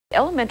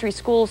Elementary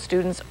school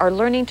students are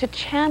learning to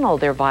channel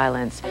their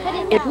violence.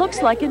 It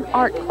looks like an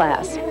art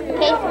class,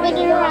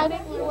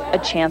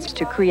 a chance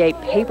to create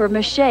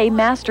papier-mâché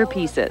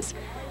masterpieces.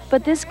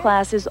 But this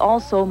class is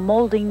also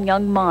molding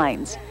young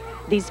minds.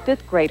 These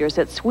fifth graders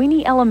at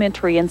Sweeney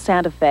Elementary in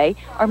Santa Fe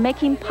are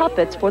making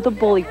puppets for the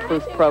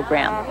BULLYPROOF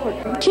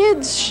program.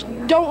 Kids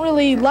don't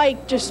really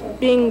like just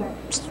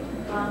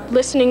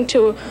listening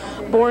to a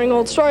boring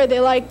old story. They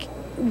like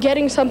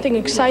getting something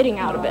exciting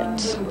out of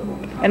it.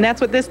 And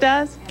that's what this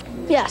does?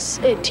 Yes,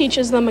 it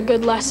teaches them a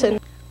good lesson.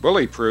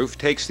 BULLYPROOF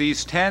takes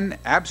these 10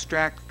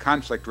 abstract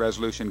conflict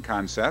resolution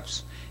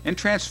concepts and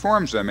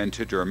transforms them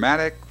into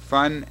dramatic,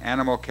 fun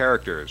animal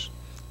characters.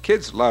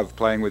 Kids love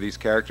playing with these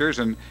characters,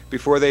 and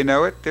before they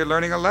know it, they're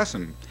learning a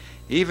lesson.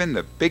 Even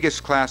the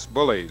biggest class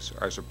bullies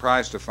are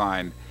surprised to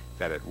find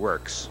that it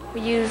works.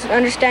 We use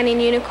understanding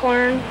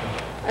unicorn,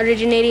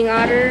 originating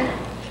otter,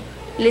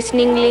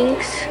 listening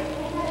lynx,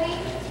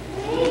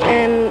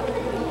 and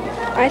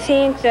I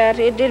think that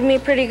it did me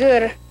pretty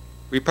good.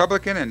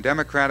 Republican and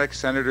Democratic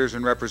senators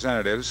and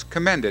representatives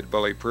commended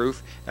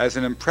BULLYPROOF as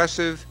an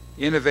impressive,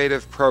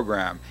 innovative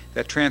program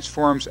that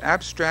transforms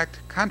abstract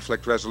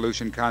conflict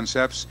resolution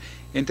concepts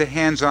into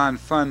hands-on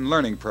fun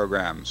learning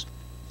programs.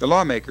 The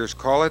lawmakers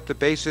call it the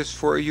basis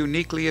for a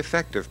uniquely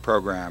effective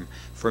program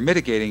for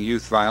mitigating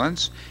youth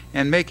violence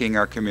and making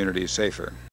our communities safer.